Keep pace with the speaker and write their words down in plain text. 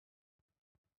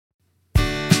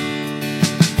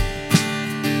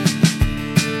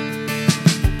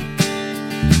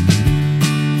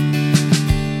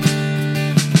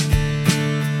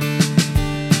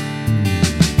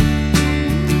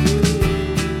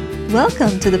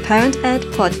Welcome to the Parent Ed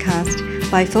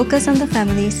podcast by Focus on the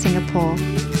Family Singapore.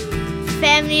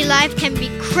 Family life can be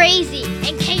crazy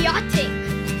and chaotic,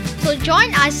 so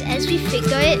join us as we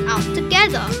figure it out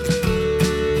together.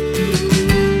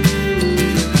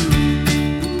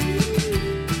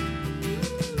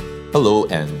 Hello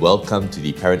and welcome to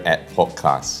the Parent Ed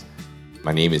podcast.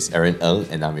 My name is Aaron Ng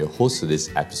and I'm your host for this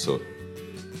episode.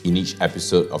 In each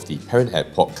episode of the Parent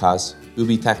Ed podcast, we'll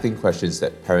be tackling questions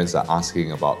that parents are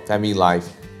asking about family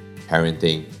life,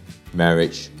 parenting,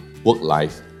 marriage, work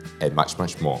life, and much,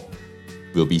 much more.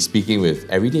 We'll be speaking with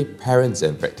everyday parents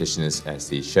and practitioners as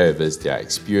they share with us their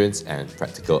experience and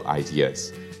practical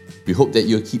ideas. We hope that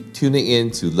you'll keep tuning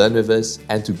in to learn with us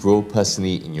and to grow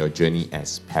personally in your journey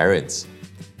as parents.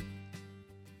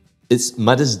 It's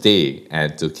Mother's Day,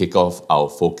 and to kick off our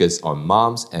focus on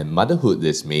moms and motherhood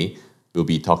this May, we'll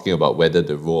be talking about whether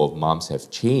the role of moms have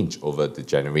changed over the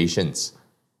generations.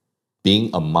 Being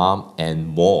a mom and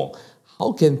more,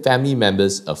 how can family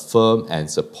members affirm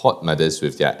and support mothers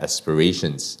with their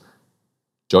aspirations?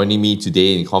 Joining me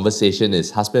today in conversation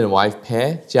is husband and wife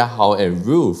pair, Jia Hao and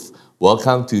Ruth.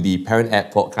 Welcome to the Parent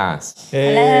Ed podcast.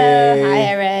 Hello, hi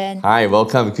Aaron. Hi,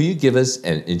 welcome. Could you give us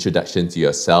an introduction to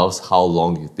yourselves? How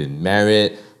long you've been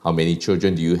married? How many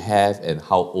children do you have? And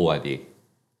how old are they?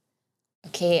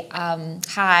 Okay,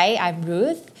 hi, I'm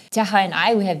Ruth. Jaha and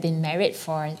I, we have been married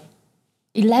for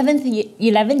 11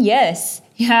 years.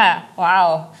 Yeah,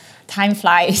 wow, time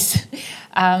flies.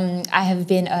 I have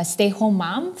been a stay-home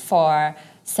mom for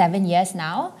 7 years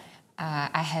now.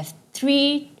 I have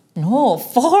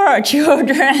 4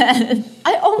 children.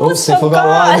 I almost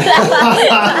forgot.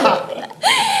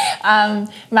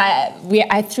 I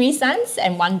have 3 sons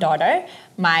and 1 daughter.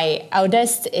 My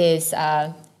eldest is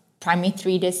primary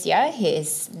 3 this year. He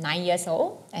is 9 years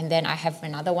old. And then I have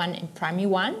another one in primary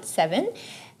 1, 7.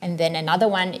 And then another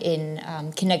one in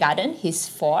kindergarten. He's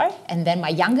 4. And then my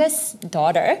youngest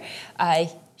daughter,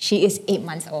 she is 8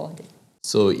 months old.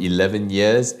 So 11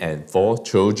 years and 4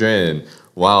 children.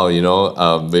 Wow,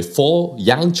 with 4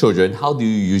 young children, how do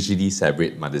you usually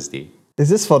celebrate Mother's Day? Is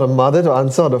this for the mother to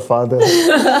answer or the father?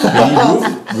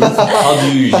 Ruth, how do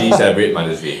you usually celebrate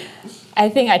Mother's Day? I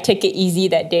think I take it easy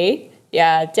that day.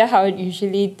 Yeah, Jiahao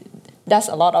usually does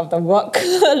a lot of the work,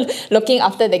 looking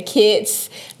after the kids,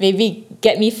 maybe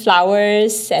get me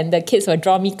flowers and the kids will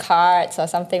draw me cards or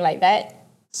something like that.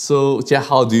 So, Jia,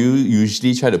 how do you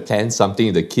usually try to plan something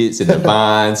with the kids in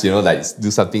advance, like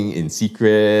do something in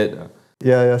secret?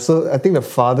 Yeah. So I think the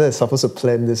father is supposed to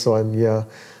plan this one, yeah.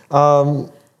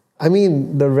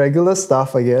 The regular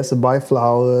stuff, I guess, buy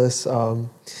flowers,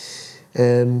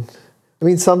 and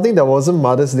something that wasn't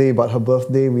Mother's Day but her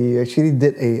birthday, we actually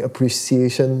did a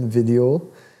appreciation video.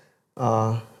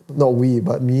 Not we,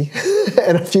 but me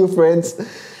and a few friends.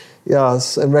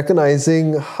 Yes, and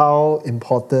recognizing how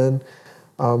important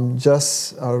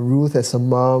Ruth as a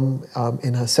mom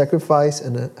in her sacrifice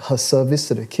and her service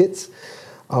to the kids.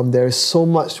 There is so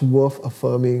much worth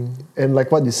affirming. And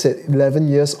like what you said, 11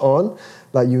 years on,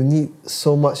 you need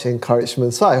so much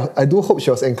encouragement. So I do hope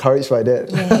she was encouraged by that.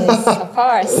 Yes, of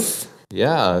course.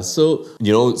 Yeah, so,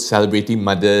 celebrating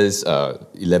mothers,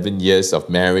 11 years of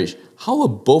marriage, how were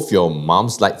both your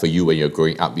moms like for you when you're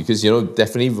growing up? Because,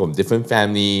 definitely from different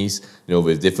families,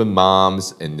 with different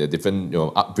moms and the different,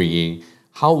 upbringing,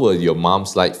 how were your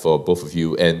moms like for both of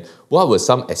you? And what were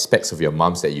some aspects of your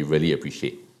moms that you really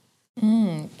appreciate?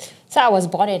 So I was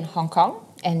born in Hong Kong,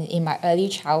 and in my early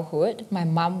childhood, my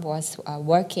mom was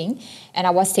working, and I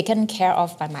was taken care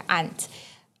of by my aunt.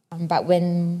 But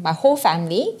when my whole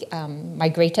family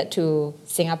migrated to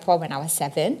Singapore when I was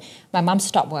 7, my mom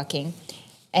stopped working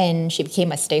and she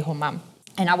became a stay-home mom.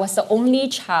 And I was the only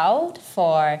child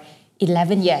for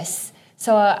 11 years.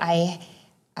 So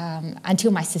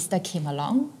until my sister came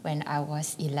along when I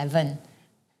was 11.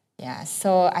 Yeah,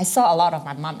 so I saw a lot of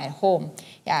my mom at home.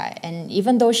 Yeah, and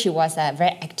even though she was a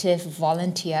very active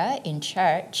volunteer in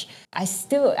church, I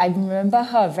remember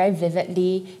her very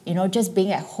vividly, just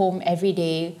being at home every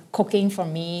day, cooking for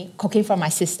me, cooking for my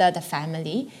sister, the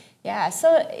family. Yeah,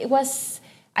 so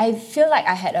I feel like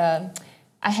I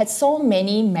had so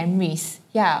many memories,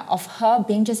 of her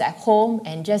being just at home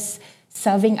and just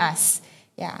serving us.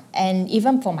 Yeah, and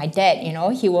even for my dad,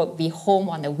 he would be home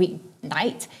on a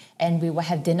weeknight and we would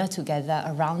have dinner together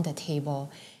around the table.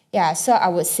 Yeah, so I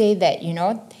would say that,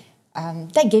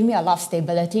 that gave me a lot of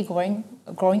stability growing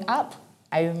up.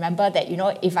 I remember that,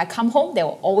 if I come home, there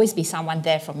will always be someone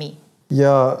there for me.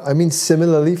 Yeah,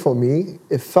 similarly for me,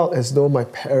 it felt as though my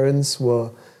parents were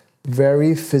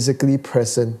very physically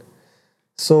present.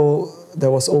 So there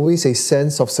was always a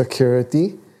sense of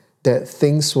security that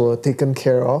things were taken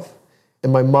care of.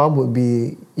 and my mom would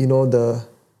be, the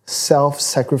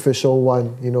self-sacrificial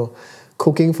one,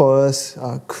 cooking for us,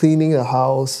 cleaning the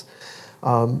house,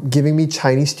 giving me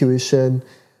Chinese tuition.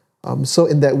 So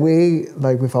in that way,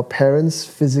 like with our parents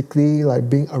physically like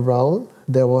being around,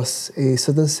 there was a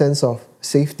certain sense of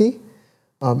safety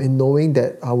in knowing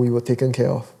that we were taken care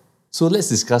of. So let's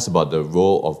discuss about the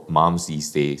role of moms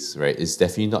these days, right? It's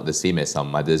definitely not the same as our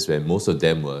mothers, where most of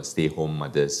them were stay-home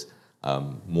mothers.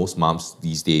 Most moms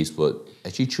these days would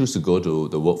actually choose to go to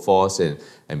the workforce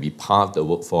and be part of the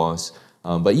workforce.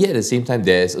 But yet at the same time,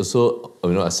 there's also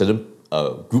a certain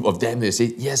group of them that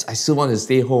say, yes, I still want to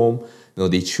stay home.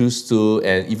 They choose to,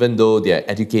 and even though they are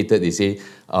educated, they say,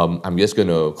 I'm just going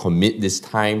to commit this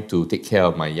time to take care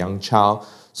of my young child.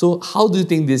 So how do you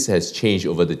think this has changed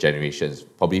over the generations,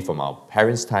 probably from our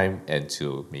parents' time and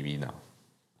to maybe now?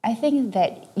 I think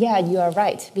that, you are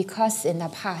right, because in the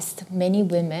past, many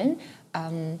women,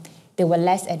 they were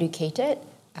less educated.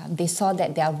 They saw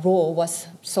that their role was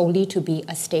solely to be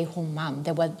a stay-home mom.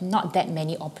 There were not that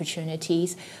many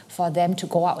opportunities for them to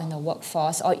go out in the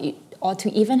workforce or to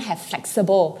even have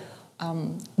flexible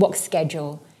work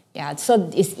schedule. Yeah, so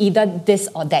it's either this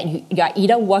or that. You are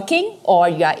either working or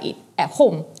you are at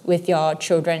home with your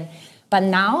children. But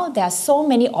now there are so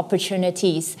many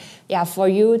opportunities,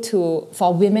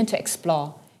 for women to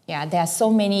explore. Yeah, there are so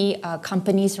many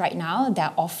companies right now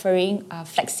that are offering a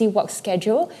flexi work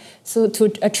schedule, so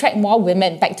to attract more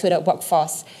women back to the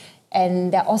workforce.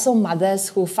 And there are also mothers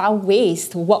who found ways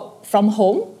to work from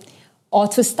home or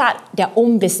to start their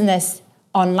own business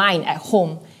online at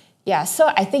home. Yeah, so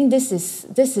I think this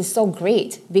is so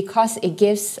great because it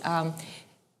gives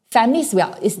families,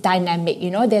 it's dynamic.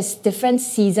 There's different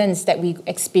seasons that we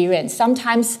experience.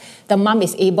 Sometimes the mom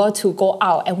is able to go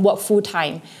out and work full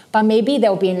time, but maybe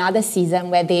there will be another season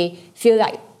where they feel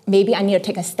like maybe I need to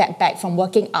take a step back from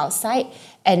working outside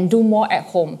and do more at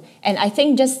home. And I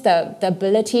think just the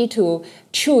ability to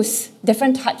choose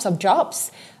different types of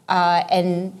jobs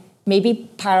and maybe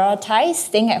prioritize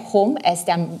staying at home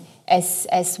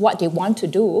as what they want to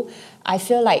do, I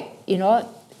feel like,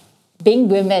 being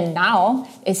women now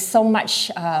is so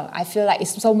much, I feel like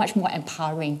it's so much more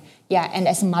empowering. Yeah, and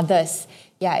as mothers,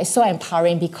 it's so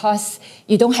empowering because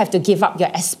you don't have to give up your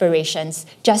aspirations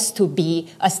just to be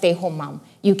a stay-home mom.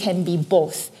 You can be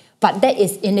both. But that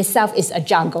is in itself is a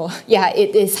juggle. Yeah,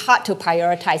 it is hard to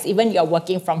prioritize, even you're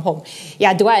working from home.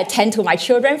 Yeah, do I attend to my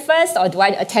children first or do I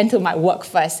attend to my work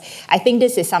first? I think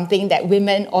this is something that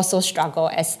women also struggle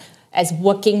as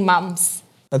working moms.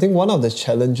 I think one of the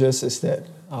challenges is that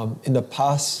in the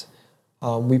past,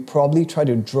 we probably try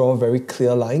to draw very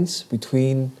clear lines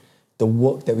between the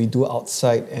work that we do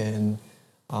outside and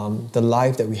the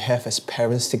life that we have as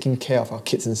parents taking care of our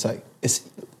kids inside.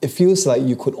 It feels like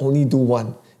you could only do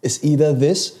one. It's either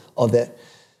this or that.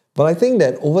 But I think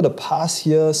that over the past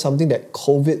year, something that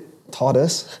COVID taught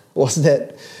us was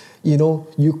that,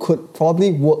 you could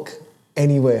probably work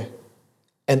anywhere.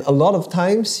 And a lot of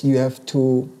times you have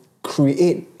to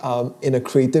create, in a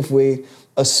creative way,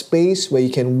 a space where you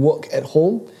can work at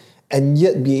home and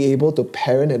yet be able to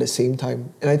parent at the same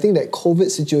time. And I think that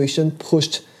COVID situation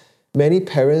pushed many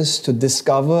parents to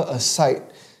discover a side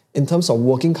in terms of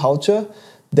working culture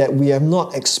that we have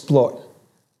not explored,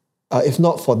 if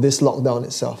not for this lockdown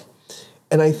itself.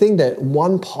 And I think that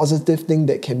one positive thing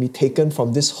that can be taken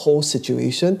from this whole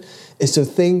situation is to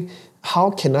think,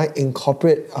 how can I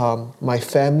incorporate my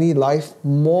family life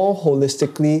more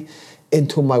holistically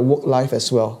into my work life as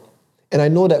well? And I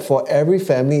know that for every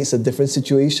family, it's a different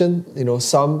situation.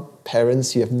 Some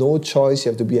parents, you have no choice.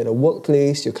 You have to be at a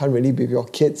workplace. You can't really be with your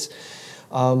kids.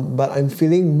 But I'm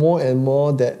feeling more and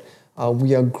more that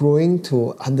we are growing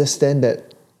to understand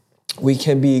that we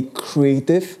can be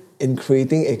creative in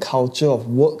creating a culture of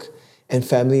work and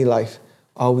family life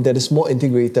that is more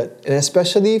integrated. And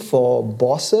especially for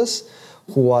bosses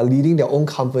who are leading their own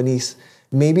companies,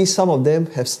 maybe some of them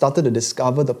have started to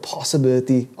discover the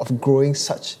possibility of growing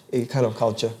such a kind of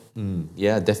culture.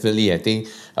 Yeah, definitely. I think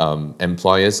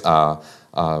employers are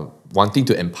wanting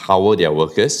to empower their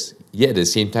workers, yet at the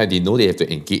same time, they know they have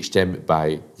to engage them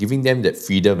by giving them that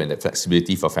freedom and that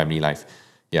flexibility for family life.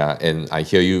 Yeah, and I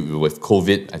hear you with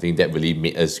COVID. I think that really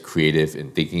made us creative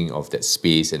in thinking of that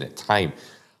space and that time.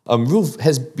 Ruth,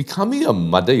 has becoming a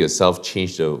mother yourself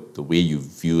changed the way you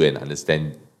view and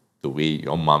understand the way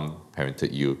your mom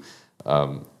parented you?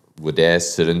 Were there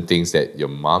certain things that your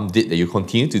mom did that you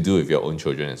continue to do with your own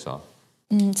children as well?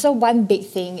 So one big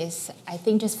thing is, I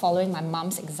think, just following my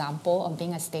mom's example of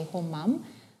being a stay-home mom,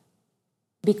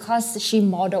 because she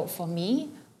modeled for me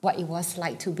what it was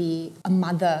like to be a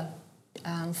mother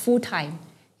full-time.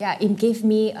 Yeah, it gave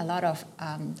me a lot of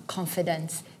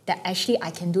confidence that actually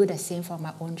I can do the same for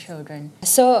my own children.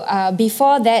 So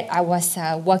before that, I was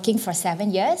working for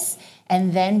 7 years.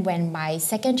 And then when my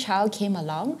second child came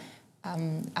along,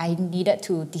 I needed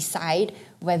to decide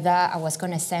whether I was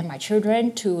going to send my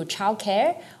children to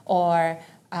childcare or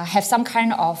have some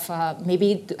kind of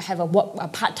maybe have a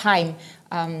part-time,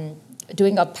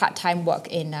 doing a part-time work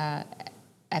in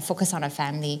Focus on a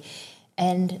Family.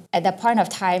 And at that point of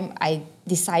time, I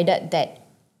decided that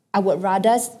I would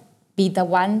rather be the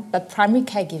primary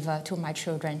caregiver to my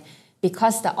children,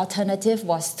 because the alternative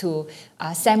was to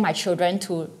send my children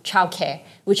to childcare,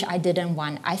 which I didn't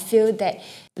want. I feel that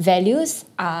values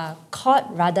are caught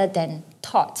rather than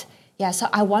taught. Yeah, so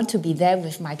I want to be there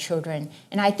with my children.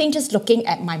 And I think just looking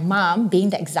at my mom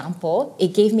being the example,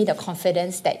 it gave me the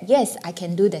confidence that yes, I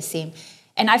can do the same.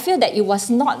 And I feel that it was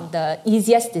not the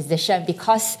easiest decision,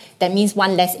 because that means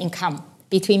one less income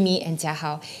between me and Jia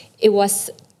Hao. It was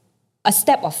a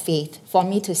step of faith for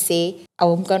me to say,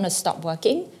 I'm going to stop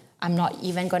working. I'm not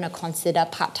even going to consider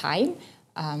part-time.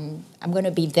 I'm going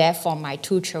to be there for my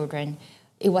 2 children.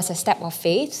 It was a step of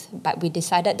faith, but we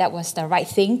decided that was the right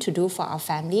thing to do for our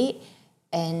family.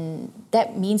 And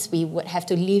that means we would have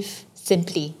to live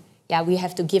simply. Yeah, we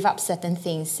have to give up certain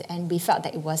things, and we felt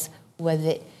that it was worth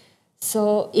it.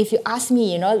 So if you ask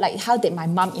me, like how did my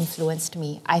mom influence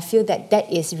me? I feel that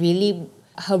that is really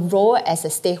her role as a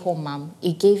stay-home mom.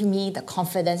 It gave me the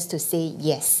confidence to say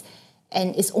yes.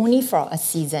 And it's only for a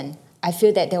season. I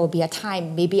feel that there will be a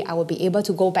time maybe I will be able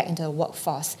to go back into the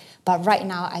workforce. But right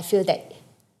now, I feel that,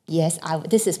 yes,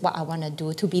 this is what I want to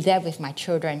do, to be there with my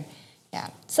children. Yeah.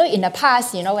 So in the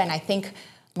past, when I think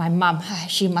my mom,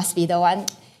 she must be the one,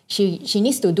 she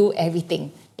needs to do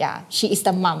everything. Yeah, she is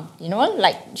the mom,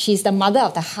 like she's the mother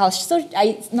of the house. So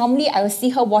normally I will see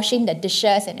her washing the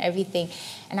dishes and everything.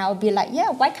 And I will be like, yeah,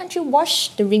 why can't you wash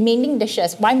the remaining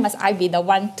dishes? Why must I be the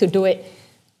one to do it?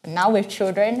 Now with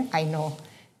children, I know.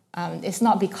 It's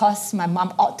not because my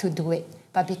mom ought to do it,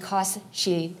 but because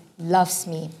she loves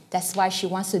me. That's why she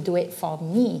wants to do it for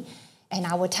me. And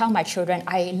I will tell my children,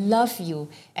 I love you,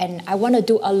 and I want to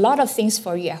do a lot of things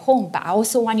for you at home, but I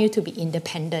also want you to be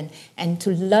independent and to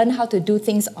learn how to do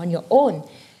things on your own.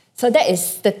 So that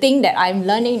is the thing that I'm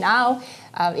learning now.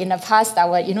 In the past, I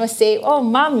would, say, oh,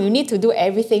 Mom, you need to do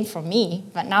everything for me.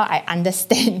 But now I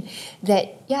understand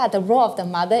that, the role of the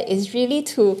mother is really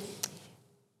to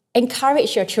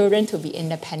encourage your children to be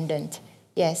independent.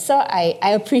 Yes, so I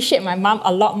appreciate my mom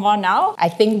a lot more now. I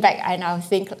think back and I'll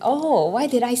think, oh, why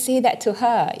did I say that to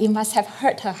her? It must have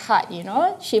hurt her heart,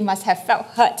 She must have felt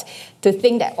hurt to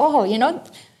think that, oh,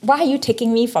 why are you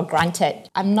taking me for granted?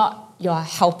 I'm not your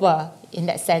helper in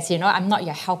that sense, I'm not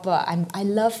your helper. I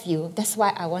love you. That's why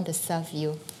I want to serve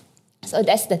you. So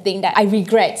that's the thing that I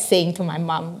regret saying to my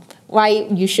mom, why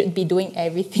you should be doing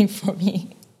everything for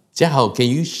me. Jia Hao, can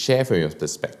you share from your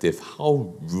perspective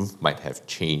how Ruth might have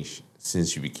changed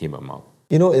since you became a mom?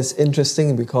 It's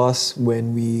interesting because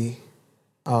when we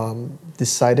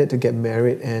decided to get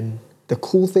married, and the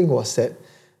cool thing was that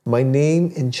my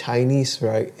name in Chinese,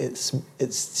 right, it's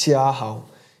Jia Hao,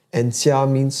 and Jia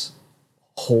means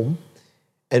home,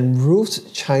 and Ruth's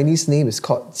Chinese name is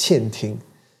called Qian Ting.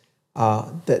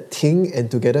 That Ting and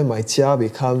together my Jia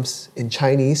becomes in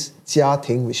Chinese Jia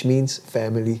Ting, which means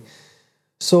family.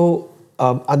 So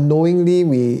unknowingly,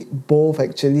 we both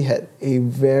actually had a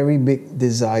very big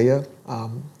desire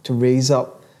to raise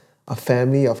up a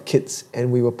family of kids,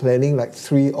 and we were planning like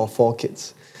 3 or 4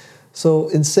 kids. So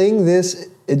in saying this,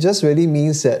 it just really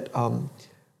means that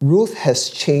Ruth has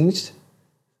changed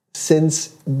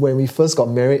since when we first got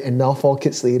married and now 4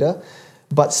 kids later.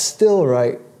 But still,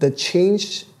 right, the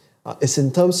change is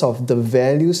in terms of the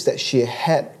values that she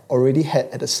had already had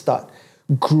at the start,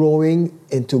 growing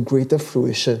into greater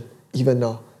fruition even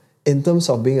now, in terms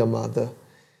of being a mother.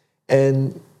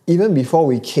 And even before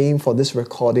we came for this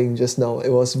recording just now, it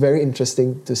was very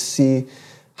interesting to see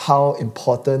how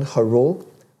important her role,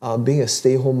 being a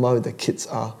stay-home mom with the kids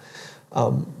are.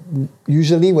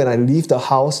 Usually when I leave the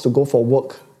house to go for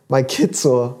work, my kids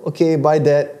were, okay, bye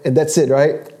dad, and that's it,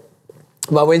 right?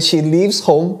 But when she leaves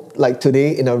home, like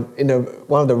today, in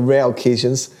one of the rare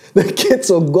occasions, the kids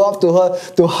will go up to her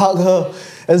to hug her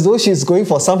as though she's going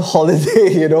for some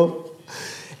holiday,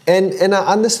 And I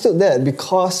understood that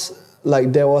because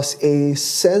like there was a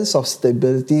sense of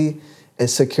stability and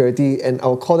security, and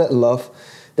I'll call that love,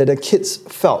 that the kids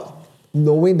felt,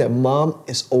 knowing that mom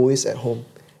is always at home.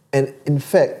 And in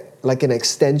fact, like an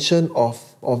extension of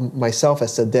myself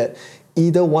as a dad,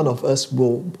 either one of us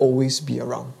will always be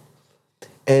around.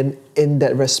 And in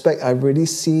that respect, I've really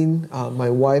seen my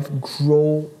wife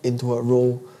grow into her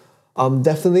role.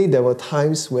 Definitely there were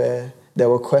times where there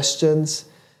were questions,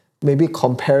 maybe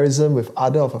comparison with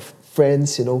other of her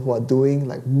friends, who are doing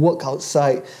like work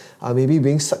outside, maybe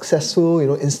being successful,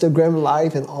 Instagram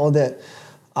Live and all that.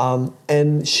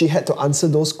 And she had to answer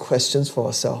those questions for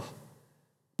herself.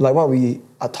 Like what we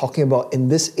are talking about in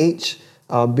this age,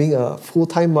 being a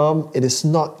full-time mom, it is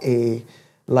not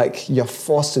like you're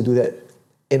forced to do that.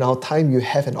 In our time, you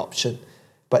have an option.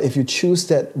 But if you choose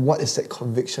that, what is that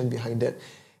conviction behind that?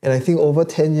 And I think over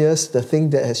 10 years, the thing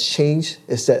that has changed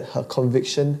is that her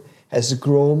conviction has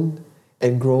grown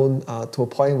and grown to a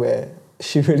point where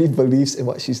she really believes in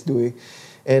what she's doing.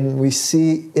 And we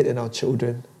see it in our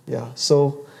children. Yeah.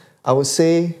 So I would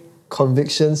say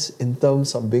convictions in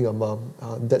terms of being a mom,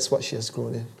 that's what she has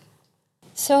grown in.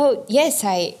 So yes,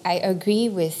 I agree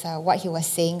with what he was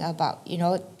saying about,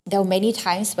 there were many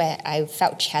times where I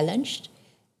felt challenged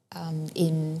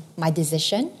in my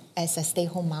decision as a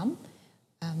stay-home mom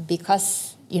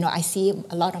because, I see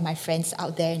a lot of my friends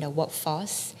out there in the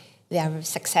workforce. They are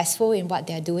successful in what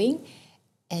they're doing.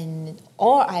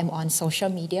 Or I'm on social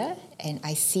media and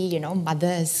I see,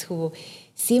 mothers who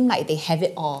seem like they have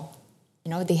it all.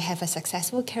 They have a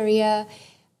successful career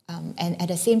and at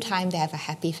the same time they have a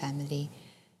happy family.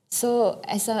 So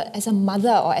as a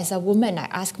mother or as a woman, I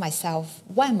ask myself,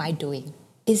 what am I doing?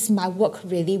 Is my work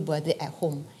really worth it at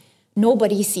home?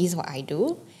 Nobody sees what I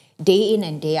do. Day in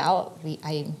and day out,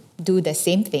 I do the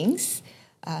same things.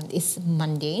 It's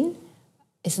mundane.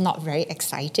 It's not very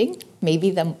exciting.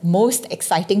 Maybe the most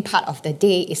exciting part of the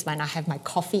day is when I have my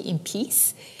coffee in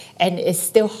peace and it's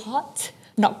still hot,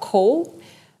 not cold.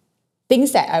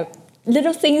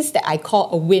 Little things that I call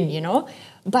a win,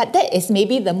 But that is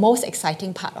maybe the most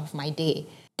exciting part of my day.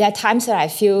 There are times that I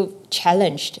feel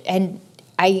challenged and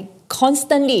I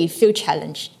constantly feel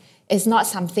challenged. It's not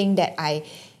something that I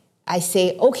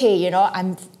say, okay,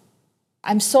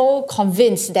 I'm so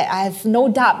convinced that I have no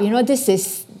doubt,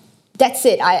 that's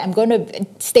it. I'm going to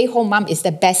stay home mom is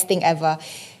the best thing ever.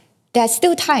 There are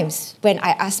still times when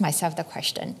I ask myself the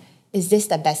question, is this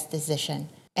the best decision?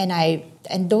 And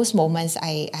in those moments,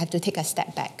 I have to take a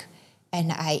step back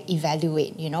and I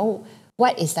evaluate,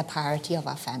 what is the priority of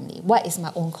our family? What is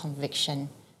my own conviction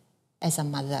as a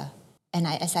mother? And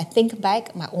as I think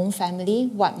back, my own family,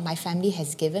 what my family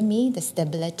has given me, the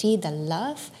stability, the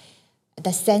love,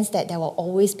 the sense that there will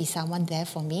always be someone there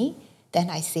for me, then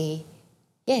I say,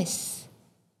 yes,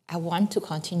 I want to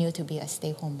continue to be a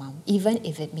stay-home mom, even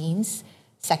if it means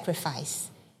sacrifice.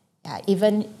 Yeah,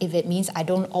 even if it means I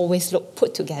don't always look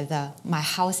put together. My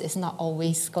house is not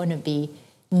always going to be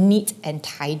neat and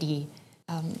tidy.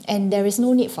 And there is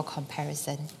no need for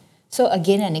comparison. So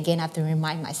again and again, I have to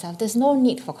remind myself, there's no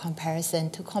need for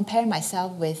comparison, to compare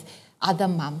myself with other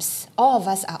moms. All of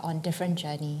us are on different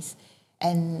journeys.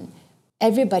 And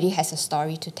everybody has a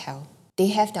story to tell. They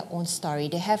have their own story.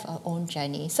 They have their own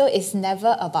journey. So it's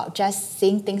never about just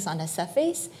seeing things on the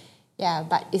surface. Yeah,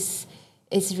 but it's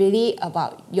really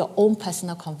about your own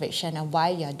personal conviction and why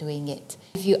you're doing it.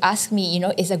 If you ask me,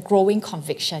 it's a growing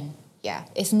conviction. Yeah,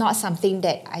 it's not something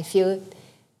that I feel,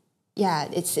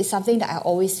 it's something that I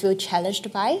always feel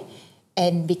challenged by.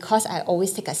 And because I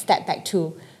always take a step back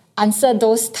to answer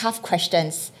those tough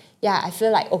questions, I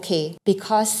feel like, okay,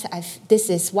 because this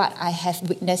is what I have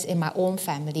witnessed in my own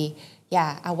family,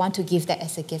 I want to give that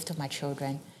as a gift to my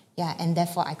children. And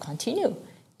therefore I continue.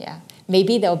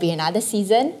 Maybe there will be another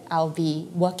season, I'll be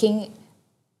working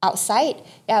outside.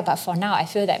 But for now, I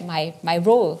feel that my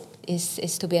role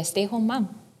is to be a stay-home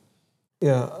mom.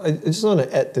 I just want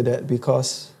to add to that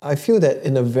because I feel that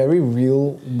in a very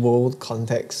real world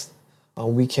context,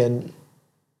 we can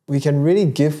really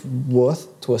give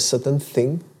worth to a certain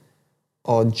thing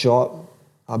or job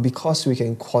because we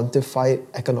can quantify it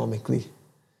economically.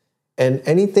 And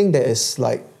anything that is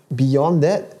like beyond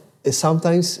that, it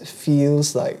sometimes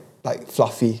feels like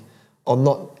fluffy or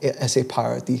not as a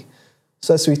priority.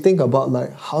 So as we think about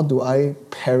how do I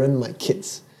parent my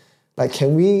kids,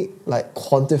 can we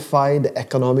quantify the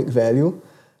economic value?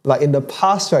 In the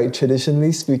past, right,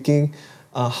 traditionally speaking,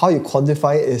 how you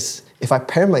quantify it is if I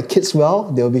parent my kids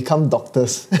well, they'll become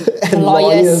doctors and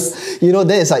lawyers.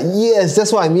 Then it's yes,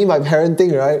 that's what I mean by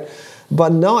parenting, right?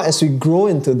 But now as we grow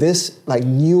into this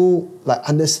new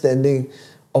understanding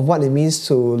of what it means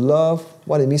to love,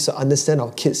 what it means to understand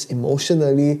our kids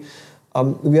emotionally,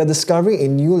 we are discovering a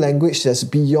new language that's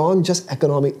beyond just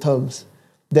economic terms.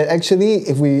 That actually,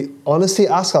 if we honestly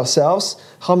ask ourselves,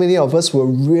 how many of us were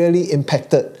really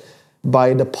impacted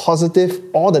by the positive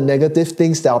or the negative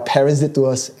things that our parents did to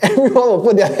us? Everyone will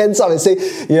put their hands up and say,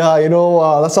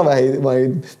 last time my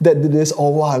dad did this, oh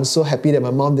wow, I'm so happy that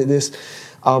my mom did this.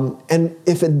 And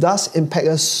if it does impact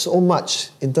us so much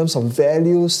in terms of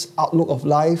values, outlook of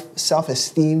life,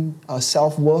 self-esteem,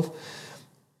 self-worth,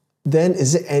 then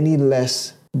is it any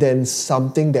less than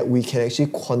something that we can actually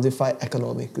quantify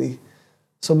economically?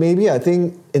 So maybe I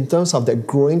think in terms of that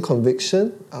growing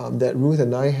conviction that Ruth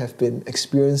and I have been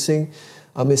experiencing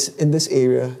is in this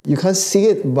area. You can't see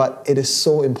it, but it is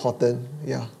so important.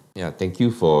 Yeah. Yeah, thank you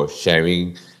for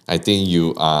sharing. I think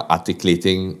you are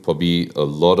articulating probably a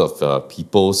lot of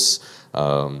people's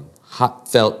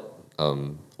heartfelt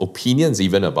opinions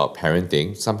even about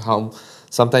parenting.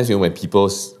 Sometimes when people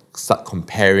start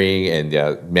comparing and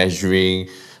they're measuring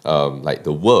like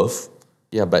the worth,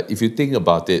 but if you think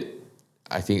about it,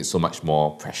 I think it's so much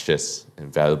more precious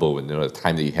and valuable when the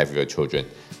time that you have with your children.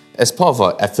 As part of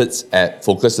our efforts at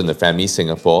Focus on the Family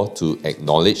Singapore to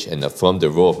acknowledge and affirm the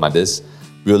role of mothers,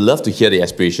 we would love to hear the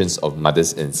aspirations of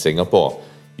mothers in Singapore.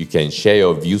 You can share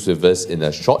your views with us in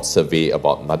a short survey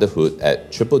about motherhood at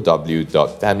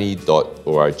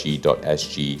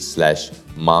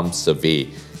www.family.org.sg/momsurvey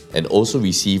and also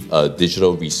receive a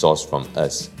digital resource from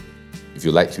us. If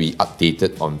you'd like to be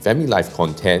updated on family life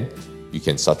content, you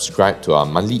can subscribe to our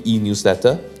monthly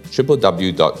e-newsletter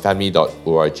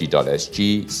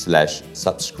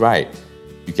www.family.org.sg/subscribe.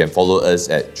 You can follow us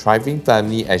at Thriving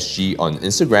Family SG on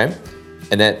Instagram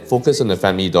and at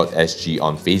focusonthefamily.sg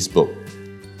on Facebook.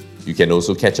 You can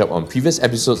also catch up on previous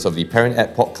episodes of the Parent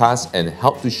Ed podcast and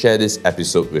help to share this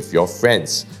episode with your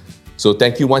friends. So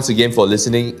thank you once again for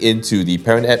listening into the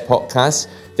Parent Ed podcast.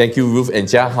 Thank you, Ruth and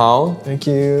Jia Hao. Thank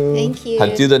you. Thank you.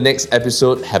 Until the next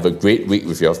episode, have a great week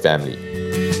with your family.